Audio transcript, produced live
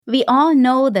We all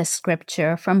know the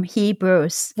scripture from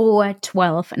Hebrews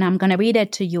 4:12, and I'm going to read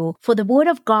it to you. For the word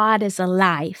of God is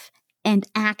alive and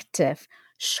active,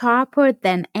 sharper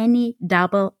than any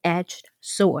double-edged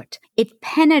sword. It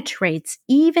penetrates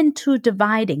even to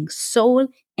dividing soul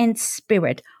and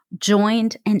spirit,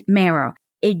 joint and marrow.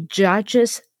 It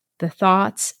judges the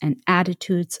thoughts and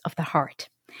attitudes of the heart.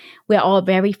 We're all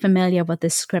very familiar with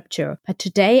this scripture, but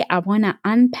today I want to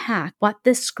unpack what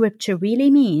this scripture really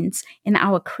means in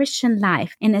our Christian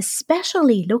life, and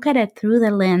especially look at it through the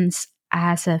lens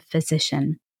as a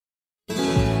physician.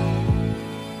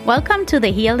 Welcome to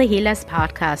the Heal the Healers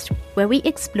podcast, where we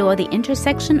explore the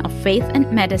intersection of faith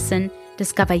and medicine,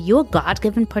 discover your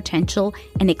God-given potential,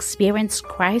 and experience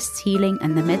Christ's healing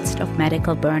in the midst of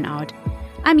medical burnout.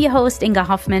 I'm your host, Inga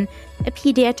Hoffman, a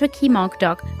pediatric hem-onc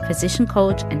doc, physician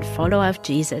coach, and follower of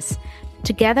Jesus.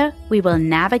 Together, we will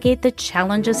navigate the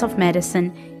challenges of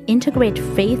medicine, integrate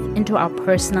faith into our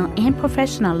personal and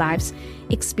professional lives,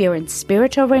 experience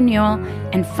spiritual renewal,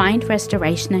 and find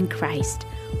restoration in Christ.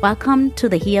 Welcome to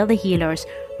the Heal the Healers,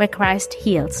 where Christ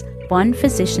heals one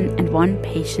physician and one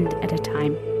patient at a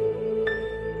time.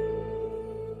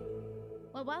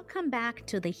 Welcome back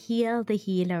to the Heal the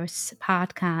Healers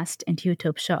podcast and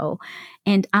YouTube show.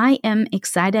 And I am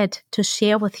excited to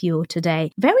share with you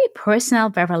today very personal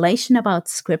revelation about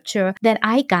scripture that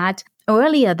I got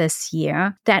earlier this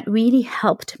year that really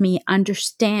helped me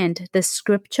understand the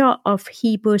scripture of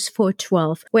Hebrews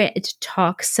 4:12, where it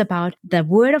talks about the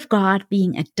word of God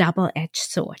being a double-edged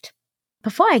sword.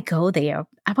 Before I go there,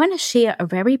 I want to share a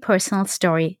very personal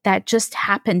story that just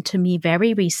happened to me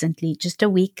very recently, just a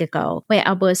week ago, where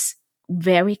I was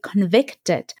very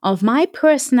convicted of my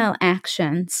personal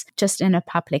actions just in a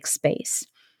public space.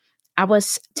 I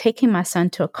was taking my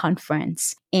son to a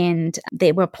conference and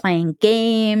they were playing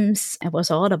games. It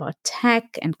was all about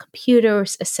tech and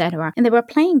computers, etc. And they were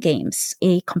playing games,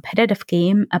 a competitive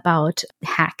game about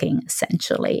hacking,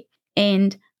 essentially.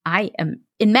 And I am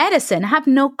in medicine, I have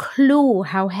no clue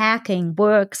how hacking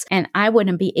works, and I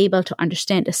wouldn't be able to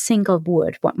understand a single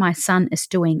word what my son is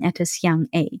doing at his young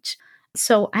age.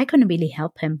 So I couldn't really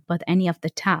help him with any of the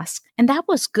tasks. And that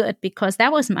was good because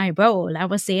that was my role. I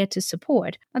was there to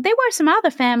support. But there were some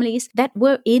other families that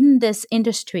were in this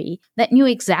industry that knew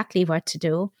exactly what to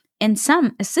do. And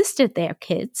some assisted their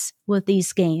kids with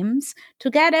these games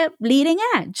to get a leading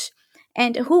edge.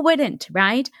 And who wouldn't,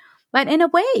 right? But in a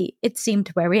way, it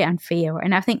seemed very unfair.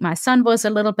 And I think my son was a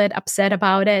little bit upset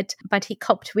about it, but he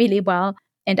coped really well.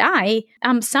 And I,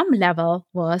 on some level,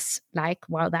 was like,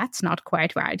 well, that's not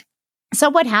quite right. So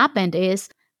what happened is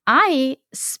I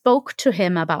spoke to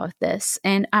him about this,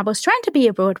 and I was trying to be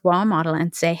a good role model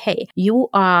and say, hey, you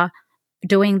are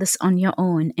doing this on your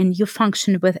own and you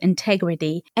function with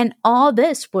integrity. And all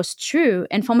this was true.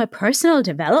 And from a personal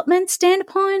development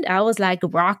standpoint, I was like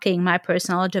rocking my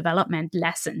personal development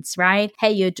lessons, right?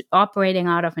 Hey, you're operating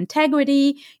out of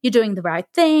integrity, you're doing the right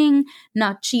thing,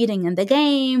 not cheating in the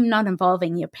game, not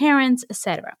involving your parents,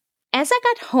 etc. As I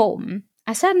got home,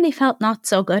 I suddenly felt not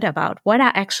so good about what I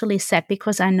actually said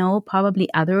because I know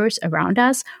probably others around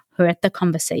us heard the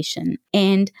conversation.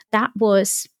 And that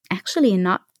was actually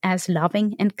not as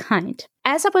loving and kind.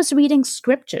 As I was reading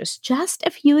scriptures just a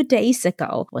few days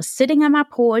ago, I was sitting on my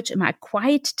porch in my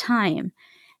quiet time,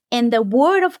 and the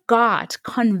word of God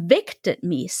convicted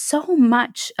me so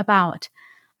much about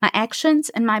my actions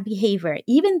and my behavior,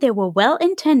 even they were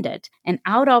well-intended and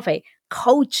out of a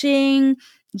coaching,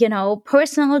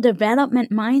 personal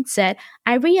development mindset.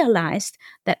 I realized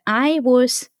that I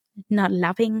was not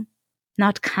loving,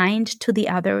 not kind to the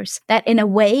others, that in a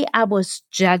way I was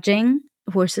judging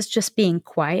versus just being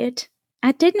quiet.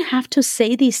 I didn't have to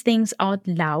say these things out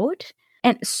loud,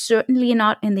 and certainly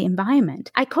not in the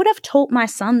environment. I could have told my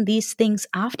son these things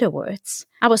afterwards.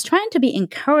 I was trying to be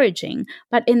encouraging,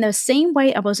 but in the same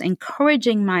way I was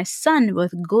encouraging my son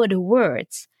with good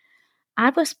words,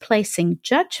 I was placing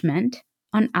judgment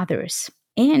on others.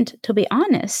 And to be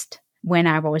honest, when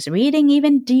I was reading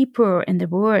even deeper in the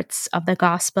words of the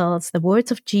Gospels, the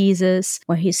words of Jesus,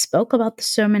 where he spoke about the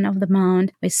Sermon on the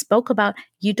Mount, he spoke about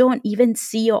you don't even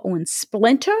see your own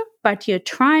splinter, but you're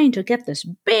trying to get this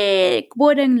big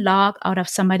wooden log out of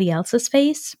somebody else's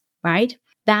face, right?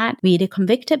 That really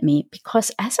convicted me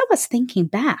because as I was thinking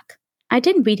back, I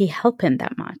didn't really help him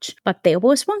that much. But there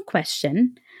was one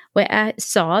question where I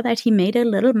saw that he made a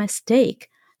little mistake,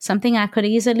 something I could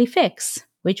easily fix,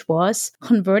 which was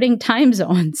converting time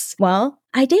zones. Well,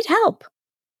 I did help.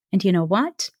 And you know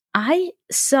what? I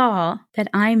saw that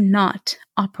I'm not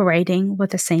operating with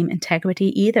the same integrity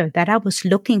either, that I was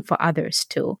looking for others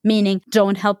to, meaning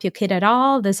don't help your kid at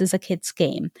all. This is a kid's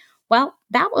game. Well,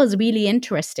 that was really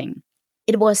interesting.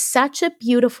 It was such a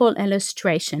beautiful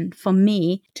illustration for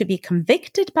me to be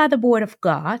convicted by the word of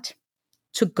God,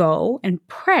 to go and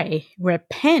pray,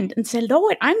 repent, and say,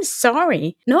 Lord, I'm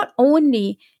sorry. Not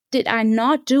only did I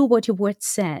not do what your word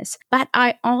says, but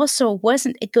I also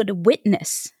wasn't a good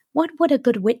witness. What would a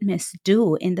good witness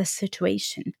do in this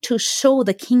situation? To show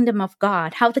the kingdom of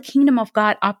God, how the kingdom of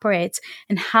God operates,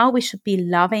 and how we should be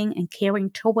loving and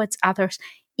caring towards others,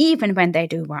 even when they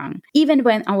do wrong, even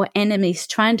when our enemy is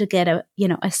trying to get a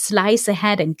slice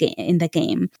ahead in the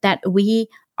game, that we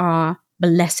are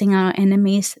blessing our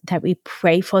enemies, that we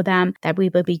pray for them, that we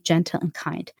will be gentle and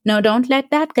kind. Now, don't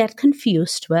let that get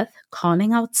confused with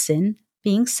calling out sin,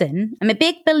 being sin. I'm a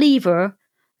big believer,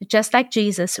 just like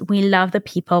Jesus, we love the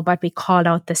people, but we call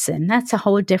out the sin. That's a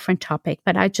whole different topic,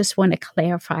 but I just want to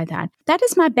clarify that. That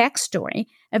is my backstory,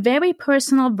 a very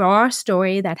personal, raw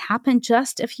story that happened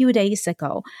just a few days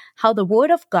ago, how the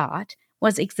Word of God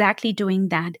was exactly doing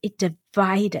that. It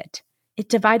divided. It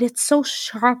divided so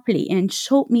sharply and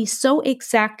showed me so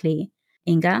exactly,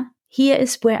 Inga, here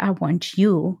is where I want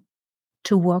you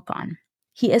to work on.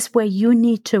 Here is where you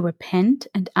need to repent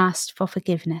and ask for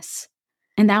forgiveness.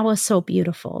 And that was so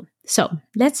beautiful. So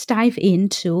let's dive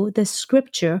into the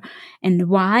scripture and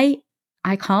why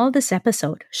I call this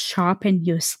episode Sharpen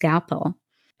Your Scalpel.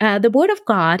 The word of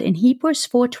God in Hebrews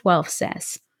 4:12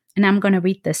 says, and I'm going to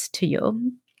read this to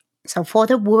you. So, for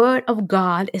the word of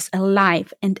God is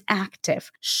alive and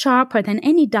active, sharper than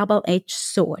any double-edged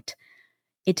sword.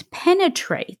 It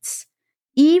penetrates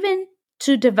even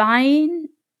to divining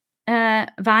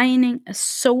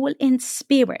soul and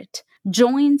spirit,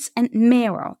 joints and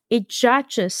marrow. It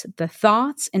judges the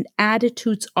thoughts and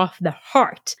attitudes of the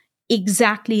heart.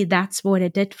 Exactly, that's what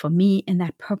it did for me in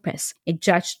that purpose. It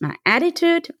judged my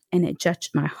attitude and it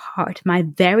judged my heart, my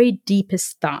very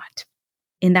deepest thought.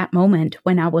 In that moment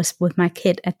when I was with my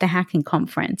kid at the hacking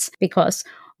conference, because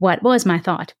what was my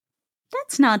thought?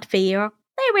 That's not fair.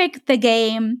 They rigged the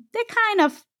game. They kind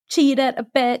of cheated a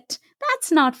bit.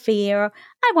 That's not fair.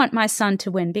 I want my son to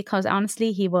win because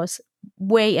honestly, he was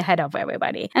way ahead of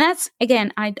everybody. And that's,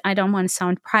 again, I don't want to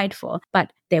sound prideful,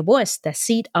 but there was the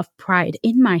seed of pride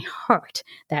in my heart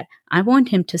that I want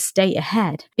him to stay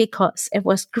ahead because it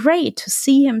was great to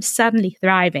see him suddenly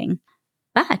thriving.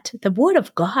 But the word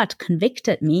of God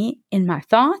convicted me in my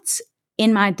thoughts,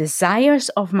 in my desires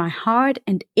of my heart,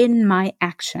 and in my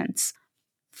actions.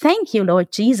 Thank you,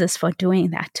 Lord Jesus, for doing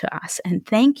that to us. And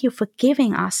thank you for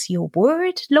giving us your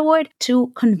word, Lord,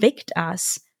 to convict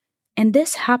us. And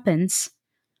this happens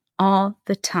all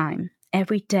the time,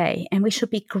 every day. And we should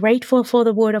be grateful for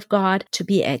the word of God to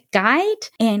be a guide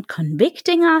and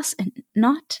convicting us and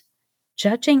not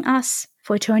judging us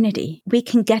for eternity. We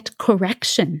can get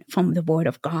correction from the word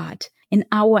of God in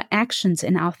our actions,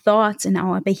 in our thoughts, in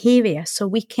our behavior, so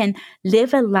we can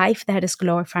live a life that is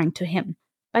glorifying to him.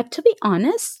 But to be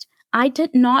honest, I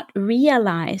did not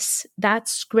realize that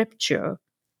scripture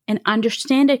and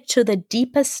understand it to the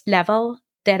deepest level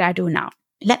that I do now.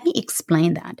 Let me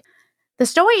explain that. The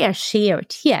story I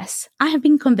shared, yes, I have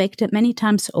been convicted many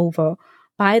times over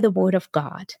by the word of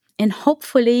God. And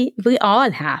hopefully we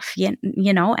all have,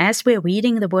 as we're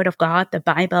reading the word of God, the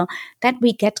Bible, that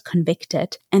we get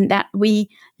convicted and that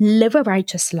we live a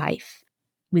righteous life.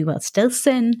 We will still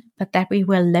sin, but that we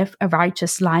will live a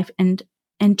righteous life and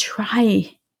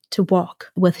try to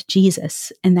walk with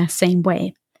Jesus in that same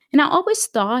way. And I always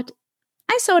thought,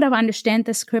 I sort of understand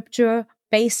the scripture.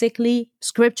 Basically,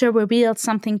 scripture reveals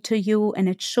something to you and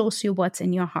it shows you what's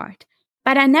in your heart.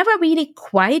 But I never really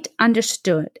quite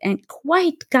understood and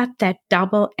quite got that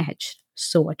double-edged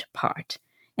sword part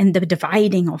and the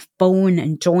dividing of bone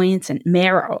and joints and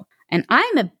marrow. And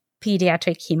I'm a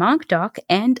pediatric hemonc doc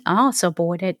and also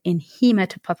boarded in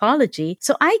hematopathology,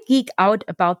 so I geek out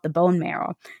about the bone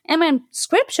marrow. And when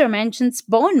scripture mentions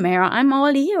bone marrow, I'm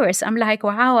all ears. I'm like,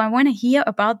 wow, I want to hear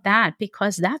about that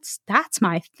because that's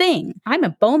my thing. I'm a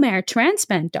bone marrow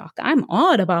transplant doc. I'm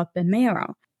all about the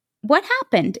marrow. What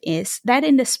happened is that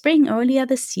in the spring earlier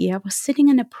this year, I was sitting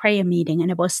in a prayer meeting and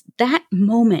it was that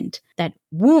moment that,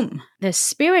 boom, the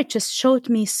Spirit just showed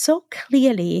me so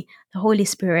clearly, the Holy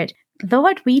Spirit,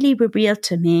 Lord really revealed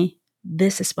to me,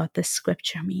 this is what this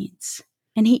scripture means.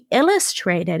 And he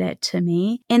illustrated it to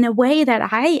me in a way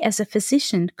that I, as a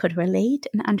physician, could relate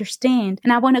and understand.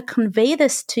 And I want to convey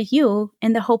this to you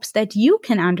in the hopes that you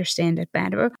can understand it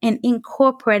better and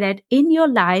incorporate it in your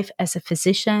life as a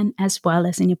physician as well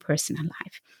as in your personal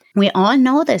life. We all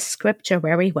know this scripture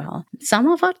very well. Some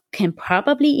of us can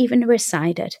probably even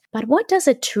recite it. But what does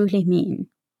it truly mean?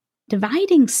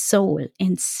 Dividing soul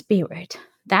and spirit.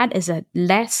 That is a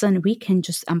lesson we can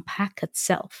just unpack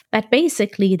itself. But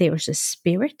basically, there's a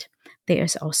spirit,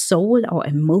 There's our soul, our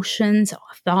emotions, our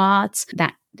thoughts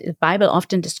that the Bible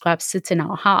often describes sits in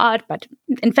our heart, but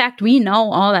in fact, we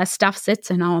know all that stuff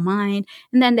sits in our mind.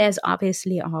 And then there's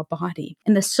obviously our body.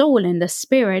 And the soul and the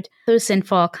spirit, those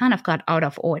sinful kind of got out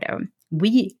of order.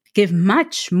 We give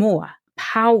much more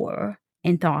power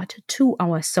and thought to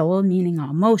our soul, meaning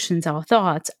our emotions, our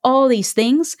thoughts, all these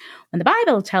things, when the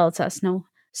Bible tells us, no,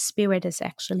 spirit is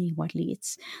actually what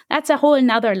leads. That's a whole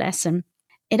nother lesson.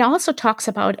 It also talks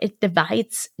about it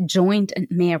divides joint and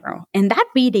marrow. And that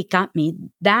really got me.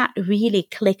 That really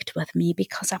clicked with me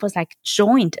because I was like,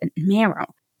 joint and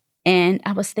marrow. And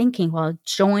I was thinking, well,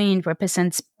 joint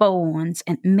represents bones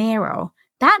and marrow.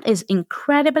 That is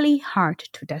incredibly hard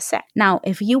to dissect. Now,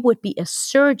 if you would be a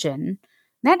surgeon,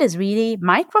 that is really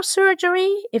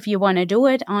microsurgery if you want to do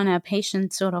it on a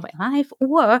patient sort of alive,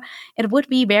 or it would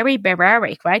be very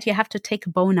barbaric, right? You have to take a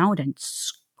bone out and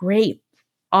scrape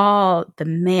all the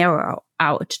marrow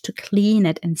out to clean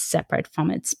it and separate from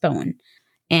its bone.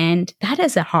 And that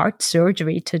is a hard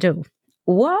surgery to do.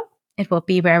 Or it will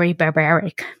be very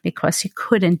barbaric because you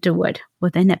couldn't do it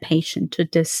within a patient to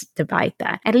divide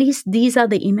that. At least these are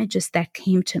the images that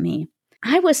came to me.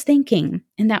 I was thinking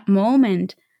in that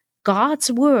moment,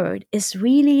 God's word is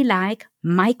really like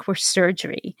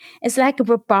microsurgery. It's like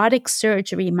robotic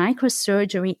surgery,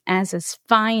 microsurgery as its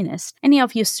finest. Any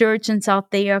of you surgeons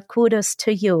out there, kudos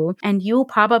to you. And you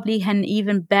probably can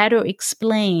even better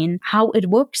explain how it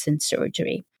works in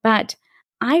surgery. But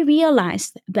I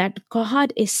realized that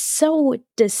God is so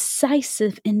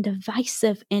decisive and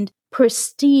divisive and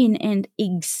pristine and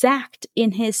exact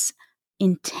in his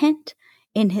intent,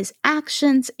 in his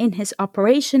actions, in his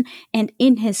operation, and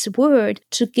in his word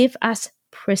to give us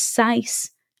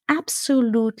precise,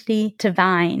 absolutely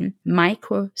divine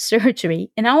microsurgery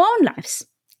in our own lives.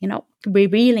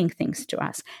 Revealing things to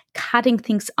us, cutting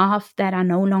things off that are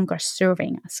no longer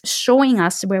serving us, showing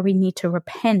us where we need to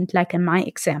repent, like in my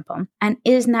example. And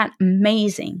isn't that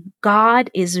amazing?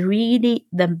 God is really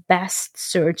the best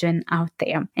surgeon out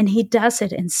there. And he does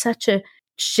it in such a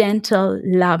gentle,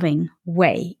 loving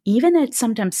way. Even if it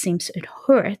sometimes seems it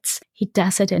hurts, he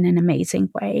does it in an amazing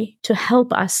way to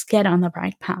help us get on the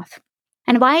right path.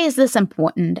 And why is this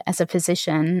important as a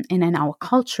physician and in our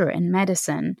culture in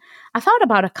medicine? I thought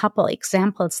about a couple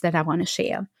examples that I want to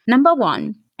share. Number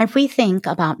one, if we think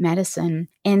about medicine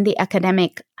in the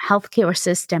academic healthcare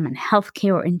system and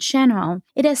healthcare in general,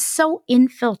 it is so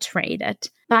infiltrated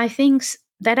by things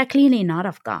that are clearly not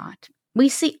of God. We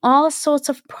see all sorts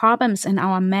of problems in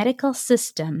our medical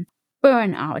system.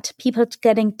 Burnout, people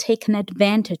getting taken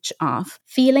advantage of,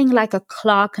 feeling like a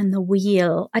clog in the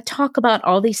wheel. I talk about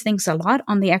all these things a lot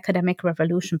on the Academic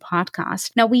Revolution podcast.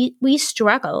 Now, we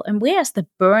struggle, and where's the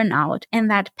burnout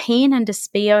and that pain and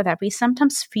despair that we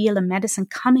sometimes feel in medicine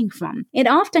coming from? It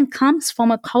often comes from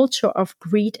a culture of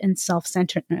greed and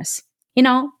self-centeredness.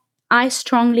 I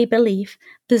strongly believe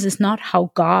this is not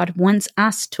how God wants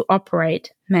us to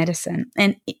operate medicine.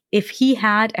 And if he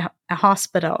had a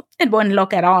hospital, it wouldn't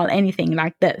look at all anything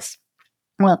like this.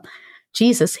 Well,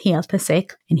 Jesus healed the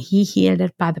sick, and he healed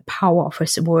it by the power of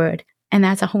his word. And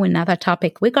that's a whole nother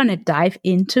topic we're going to dive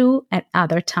into at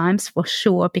other times for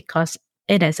sure, because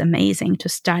it is amazing to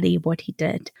study what he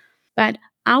did. But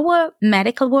our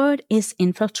medical word is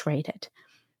infiltrated.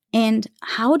 And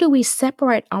how do we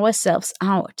separate ourselves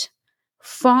out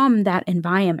from that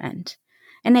environment?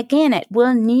 And again, it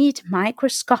will need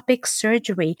microscopic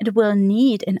surgery. It will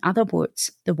need, in other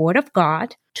words, the word of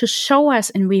God to show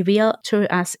us and reveal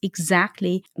to us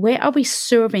exactly where are we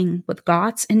serving with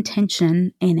God's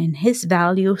intention and in his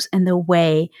values and the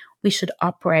way we should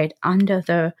operate under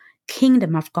the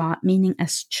kingdom of God, meaning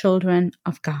as children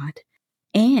of God.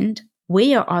 And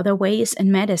where are the ways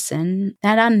in medicine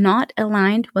that are not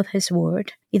aligned with his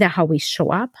word, either how we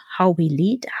show up, how we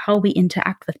lead, how we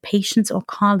interact with patients or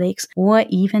colleagues, or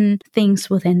even things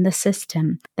within the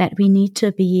system that we need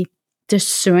to be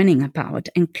discerning about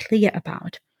and clear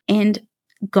about. And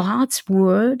God's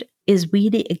word is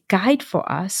really a guide for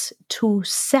us to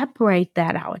separate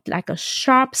that out like a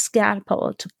sharp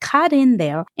scalpel, to cut in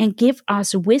there and give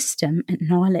us wisdom and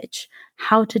knowledge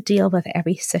how to deal with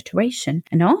every situation,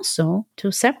 and also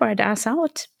to separate us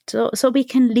out so we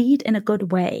can lead in a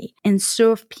good way and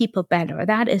serve people better.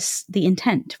 That is the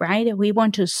intent, right? We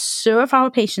want to serve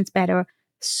our patients better,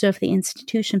 serve the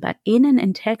institution, but in an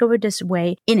integrative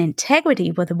way, in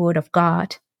integrity with the word of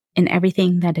God in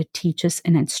everything that it teaches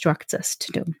and instructs us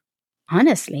to do.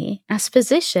 Honestly, as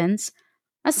physicians,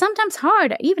 are sometimes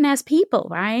hard, even as people,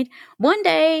 right? One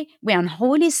day, we're on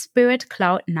Holy Spirit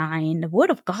cloud 9. The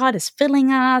word of God is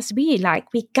filling us. We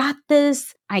got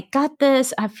this. I got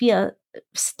this. I feel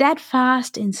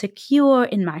steadfast and secure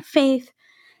in my faith.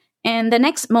 And the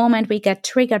next moment we get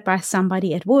triggered by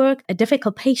somebody at work, a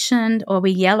difficult patient, or we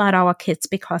yell at our kids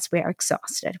because we are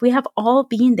exhausted. We have all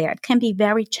been there. It can be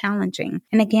very challenging.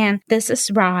 And again, this is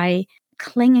why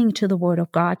clinging to the Word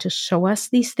of God to show us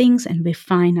these things and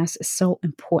refine us is so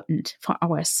important for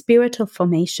our spiritual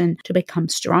formation to become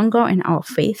stronger in our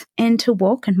faith and to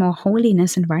walk in more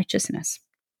holiness and righteousness.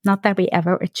 Not that we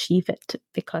ever achieve it,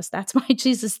 because that's why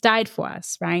Jesus died for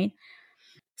us, right?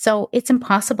 So it's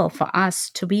impossible for us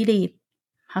to really,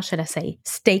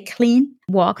 stay clean,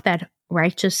 walk that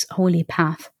righteous, holy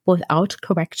path without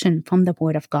correction from the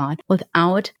Word of God,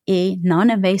 without a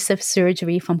non-invasive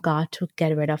surgery from God to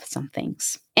get rid of some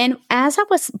things. And as I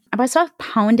was sort of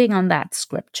pounding on that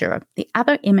scripture, the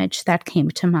other image that came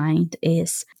to mind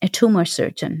is a tumor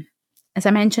surgeon. As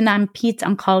I mentioned, I'm a peds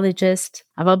oncologist.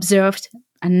 I've observed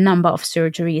a number of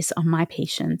surgeries on my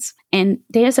patients. And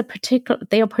there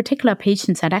are particular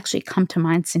patients that actually come to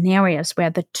mind, scenarios where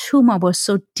the tumor was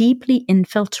so deeply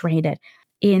infiltrated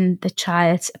in the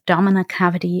child's abdominal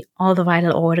cavity, all the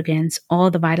vital organs,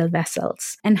 all the vital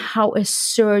vessels, and how a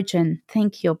surgeon,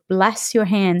 thank you, bless your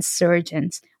hands,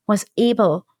 surgeons, was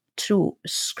able to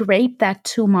scrape that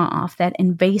tumor off, that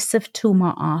invasive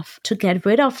tumor off, to get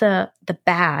rid of the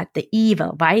bad, the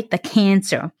evil, right? The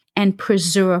cancer, and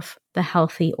preserve the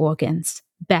healthy organs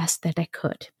best that they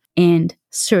could. And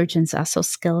surgeons are so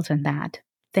skilled in that.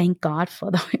 Thank God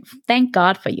for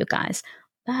you guys.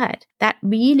 But that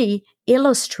really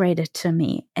illustrated to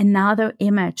me another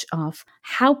image of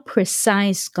how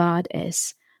precise God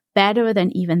is, better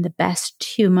than even the best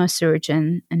tumor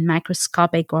surgeon and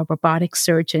microscopic or robotic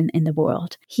surgeon in the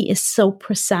world. He is so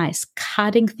precise,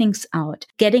 cutting things out,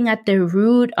 getting at the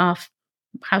root of,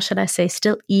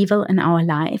 still evil in our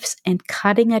lives, and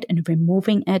cutting it and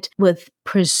removing it with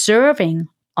preserving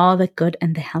all the good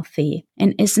and the healthy.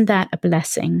 And isn't that a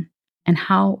blessing? And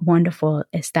how wonderful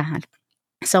is that?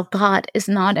 So God is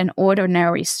not an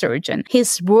ordinary surgeon.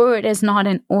 His word is not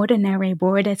an ordinary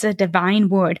word. It's a divine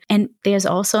word. And there's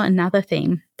also another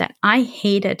thing that I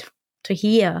hated to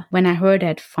hear when I heard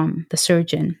it from the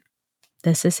surgeon.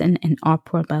 This is an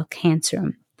inoperable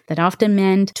cancer. That often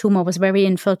meant tumor was very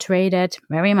infiltrated,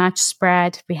 very much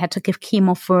spread. We had to give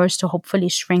chemo first to hopefully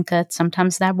shrink it.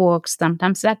 Sometimes that works,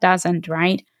 sometimes that doesn't,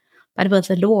 right? But with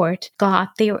the Lord, God,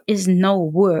 there is no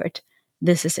word.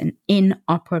 This is an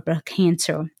inoperable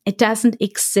cancer. It doesn't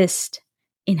exist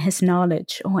in His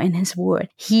knowledge or in His word.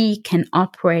 He can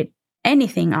operate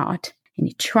anything out,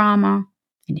 any trauma,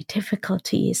 any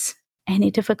difficulties, any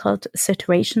difficult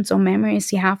situations or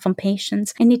memories you have from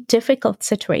patients, any difficult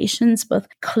situations with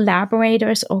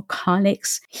collaborators or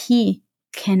colleagues. He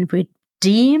can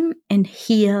redeem and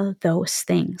heal those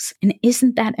things. And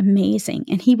isn't that amazing?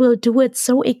 And He will do it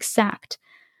so exact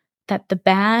that the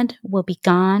bad will be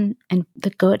gone and the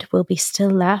good will be still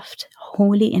left,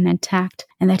 holy and intact,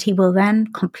 and that He will then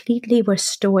completely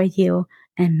restore you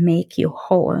and make you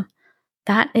whole.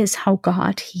 That is how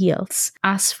God heals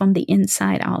us from the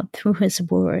inside out, through His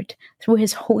word, through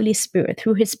His Holy Spirit,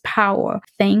 through His power.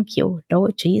 Thank you,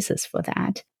 Lord Jesus, for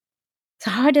that. So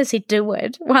how does He do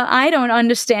it? Well, I don't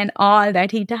understand all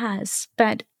that He does,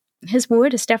 but His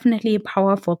word is definitely a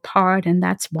powerful part, and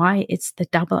that's why it's the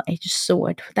double-edged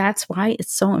sword. That's why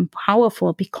it's so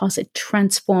powerful, because it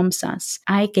transforms us.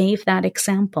 I gave that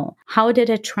example. How did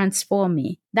it transform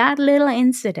me? That little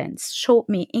incident showed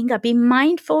me, Inga, be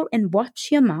mindful and watch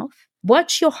your mouth.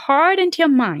 Watch your heart and your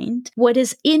mind, what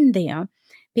is in there.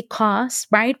 Because,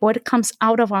 right, what comes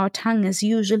out of our tongue is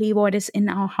usually what is in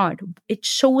our heart. It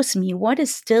shows me what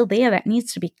is still there that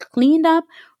needs to be cleaned up,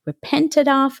 repented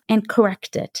of, and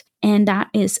corrected. And that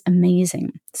is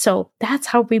amazing. So that's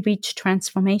how we reach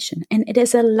transformation. And it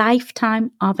is a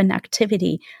lifetime of an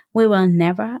activity. We will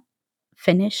never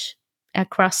finish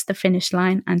across the finish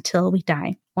line until we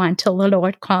die, or until the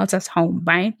Lord calls us home,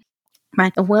 right?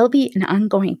 Right. It will be an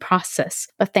ongoing process.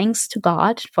 But thanks to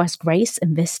God for His grace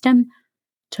and wisdom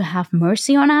to have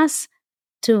mercy on us,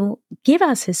 to give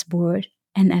us His word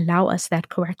and allow us that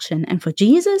correction, and for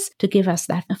Jesus to give us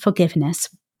that forgiveness.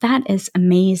 That is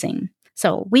amazing.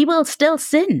 So we will still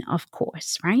sin, of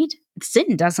course, right?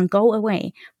 Sin doesn't go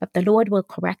away, but the Lord will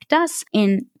correct us.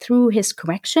 And through His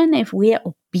correction, if we are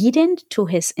obedient to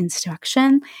His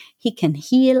instruction, He can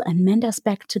heal and mend us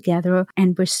back together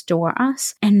and restore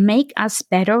us and make us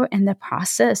better in the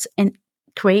process and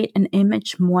create an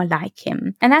image more like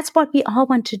Him. And that's what we all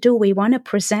want to do. We want to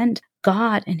present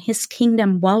God and His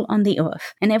kingdom well on the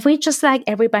earth. And if we just like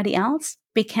everybody else,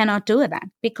 we cannot do that,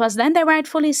 because then they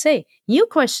rightfully say, you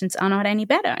Christians are not any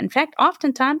better. In fact,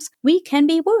 oftentimes we can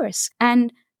be worse.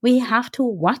 And We have to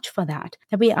watch for that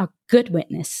we are good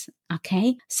witness.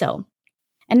 Okay. So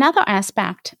another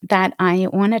aspect that I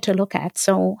wanted to look at,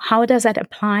 so how does that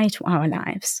apply to our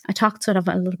lives? I talked sort of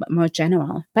a little bit more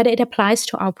general, but it applies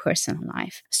to our personal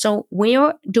life. So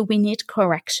where do we need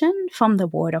correction from the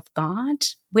Word of God?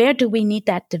 Where do we need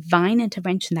that divine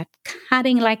intervention, that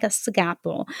cutting like a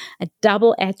scalpel, a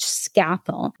double-edged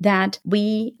scalpel that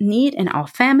we need in our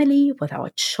family, with our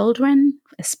children,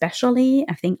 especially?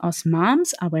 I think us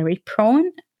moms are very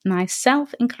prone,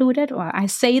 myself included, or I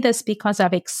say this because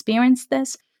I've experienced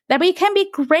this, that we can be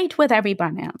great with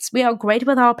everyone else. We are great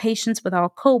with our patients, with our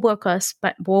co-workers,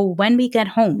 but when we get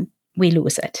home, we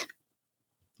lose it.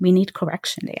 We need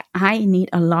correction there. I need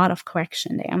a lot of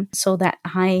correction there so that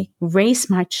I raise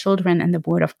my children in the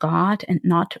Word of God and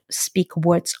not speak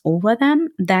words over them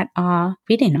that are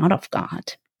really not of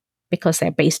God, because they're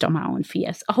based on my own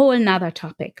fears. A whole nother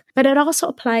topic. But it also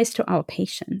applies to our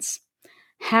patients.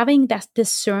 Having that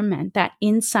discernment, that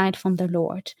insight from the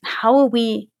Lord. How are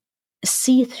we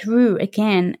see through,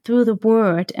 again, through the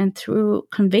Word and through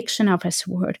conviction of His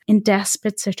Word in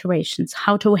desperate situations,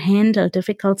 how to handle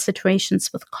difficult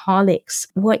situations with colleagues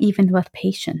or even with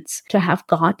patients, to have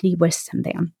godly wisdom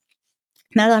there.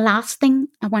 Now, the last thing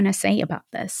I want to say about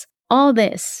this, all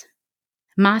this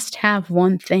must have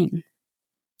one thing,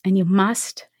 and you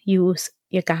must use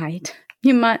your guide.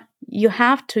 You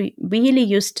have to really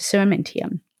use discernment here.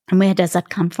 And where does that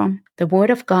come from? The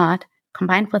Word of God,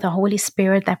 combined with the Holy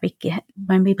Spirit that we get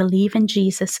when we believe in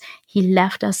Jesus. He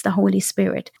left us the Holy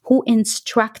Spirit, who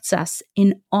instructs us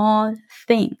in all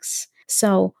things.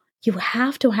 So you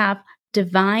have to have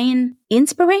divine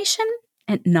inspiration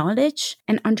and knowledge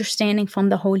and understanding from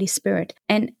the Holy Spirit.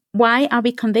 And why are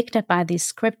we convicted by these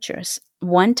scriptures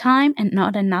one time and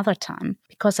not another time?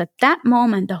 Because at that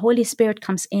moment, the Holy Spirit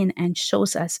comes in and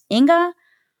shows us, Inga,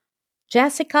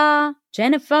 Jessica,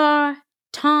 Jennifer,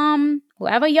 Tom,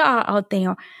 whoever you are out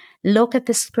there, look at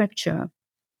the scripture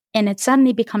and it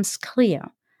suddenly becomes clear.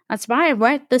 That's why I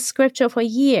read the scripture for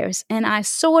years and I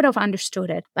sort of understood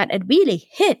it, but it really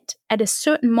hit at a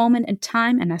certain moment in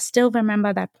time, and I still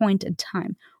remember that point in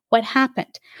time. What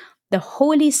happened? The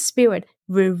Holy Spirit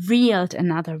revealed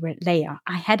another layer.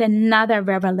 I had another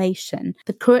revelation.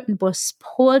 The curtain was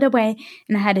pulled away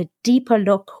and I had a deeper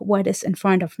look what is in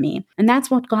front of me. And that's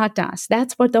what God does.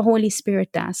 That's what the Holy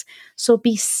Spirit does. So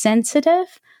be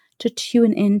sensitive to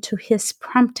tune into His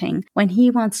prompting when He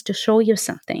wants to show you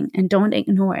something, and don't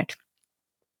ignore it.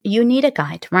 You need a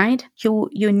guide, right? You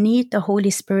need the Holy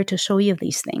Spirit to show you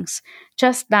these things.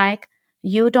 Just like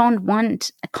you don't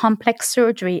want a complex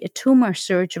surgery, a tumor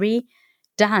surgery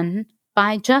done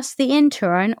by just the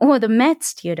intern or the med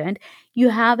student. You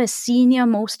have a senior,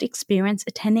 most experienced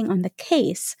attending on the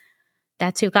case.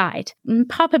 That's your guide.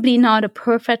 Probably not a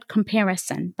perfect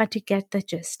comparison, but you get the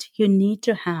gist. You need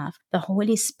to have the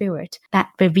Holy Spirit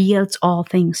that reveals all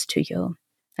things to you.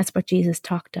 That's what Jesus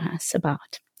talked to us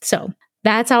about. So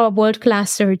that's our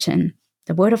world-class surgeon.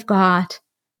 The Word of God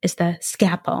is the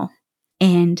scalpel,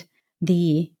 and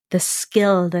the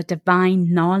skill, the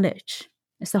divine knowledge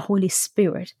is the Holy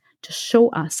Spirit to show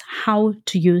us how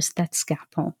to use that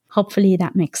scalpel. Hopefully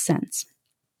that makes sense.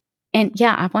 And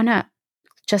yeah, I want to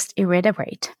just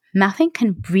reiterate, nothing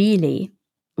can really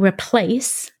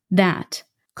replace that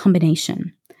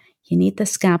combination. You need the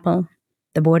scalpel,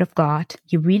 the Word of God.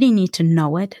 You really need to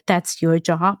know it. That's your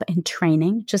job in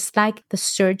training, just like the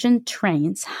surgeon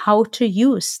trains how to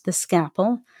use the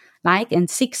scalpel. Like in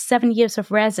 6-7 years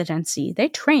of residency, they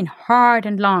train hard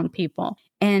and long, people.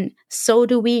 And so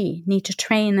do we need to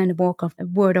train in the work of the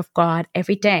Word of God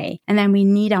every day. And then we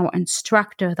need our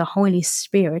instructor, the Holy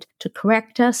Spirit, to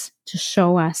correct us, to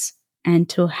show us, and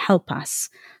to help us.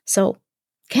 So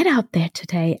get out there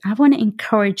today. I want to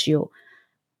encourage you.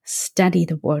 Study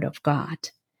the Word of God.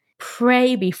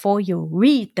 Pray before you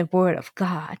read the Word of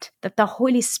God, that the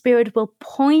Holy Spirit will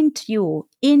point you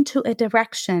into a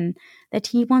direction that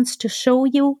He wants to show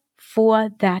you for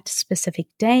that specific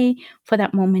day, for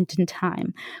that moment in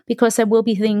time, because there will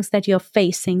be things that you're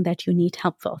facing that you need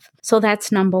help with. So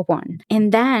that's number one.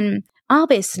 And then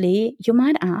obviously you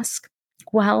might ask,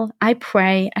 well, I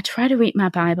pray, I try to read my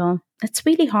Bible. It's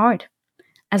really hard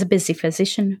as a busy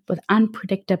physician with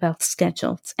unpredictable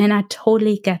schedules. And I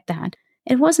totally get that.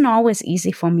 It wasn't always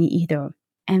easy for me either.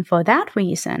 And for that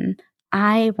reason,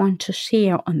 I want to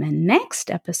share on the next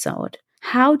episode,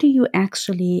 how do you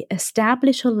actually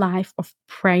establish a life of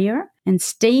prayer and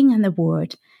staying in the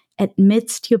Word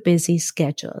amidst your busy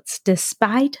schedules?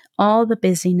 Despite all the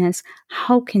busyness,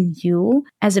 how can you,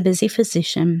 as a busy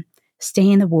physician, stay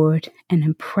in the Word and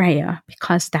in prayer,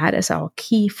 because that is our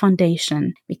key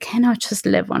foundation. We cannot just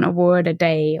live on a word a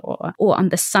day or on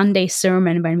the Sunday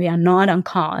sermon when we are not on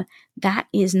call. That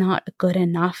is not good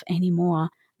enough anymore.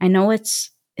 I know it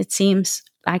seems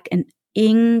like an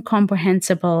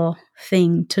incomprehensible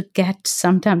thing to get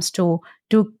sometimes to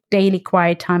do daily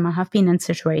quiet time. I have been in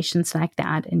situations like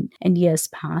that in years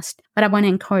past. But I want to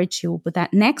encourage you with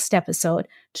that next episode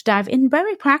to dive in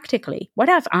very practically. What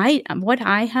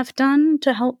I have done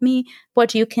to help me,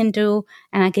 what you can do,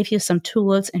 and I give you some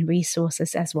tools and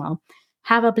resources as well.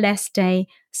 Have a blessed day.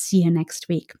 See you next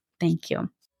week. Thank you.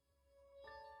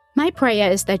 My prayer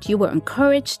is that you were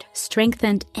encouraged,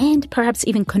 strengthened, and perhaps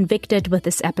even convicted with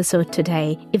this episode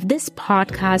today. If this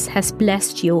podcast has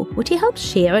blessed you, would you help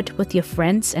share it with your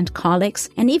friends and colleagues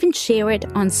and even share it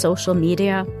on social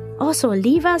media? Also,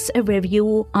 leave us a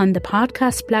review on the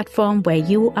podcast platform where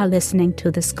you are listening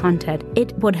to this content.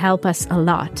 It would help us a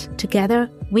lot. Together,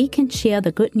 we can share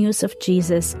the good news of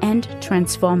Jesus and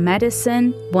transform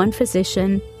medicine, one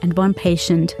physician and one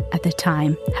patient at a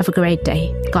time. Have a great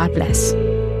day. God bless.